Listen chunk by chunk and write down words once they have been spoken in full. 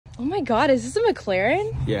Oh my god, is this a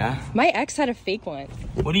McLaren? Yeah. My ex had a fake one.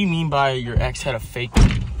 What do you mean by your ex had a fake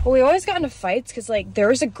one? Well, we always got into fights because, like, there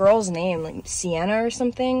was a girl's name, like, Sienna or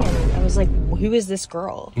something, and I was like, who is this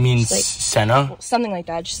girl? You mean She's like, Senna? something like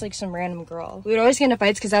that, just like some random girl. We would always get into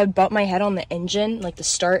fights because I would bump my head on the engine, like the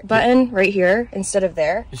start button right here instead of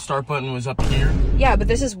there. The start button was up here? Yeah, but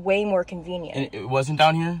this is way more convenient. And it wasn't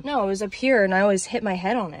down here? No, it was up here, and I always hit my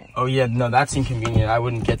head on it. Oh yeah, no, that's inconvenient. I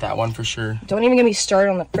wouldn't get that one for sure. Don't even get me started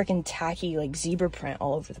on the freaking tacky, like, zebra print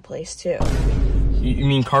all over the place, too. You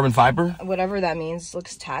mean carbon fiber? Whatever that means,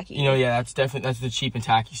 looks tacky. You know, yeah, that's the cheap and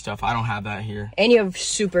tacky stuff. I don't have that here. And you have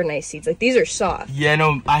super nice seats. Like, these are soft. Yeah,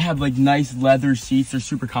 no, I have like nice leather seats. They're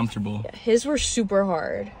super comfortable. Yeah, his were super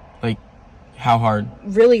hard. Like, how hard?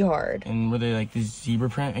 Really hard. And were they like the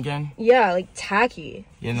zebra print again? Yeah, like tacky.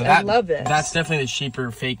 Yeah, no, I love this. That's definitely the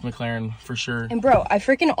cheaper fake McLaren for sure. And bro, I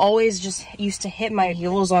freaking always just used to hit my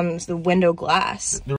heels on the window glass.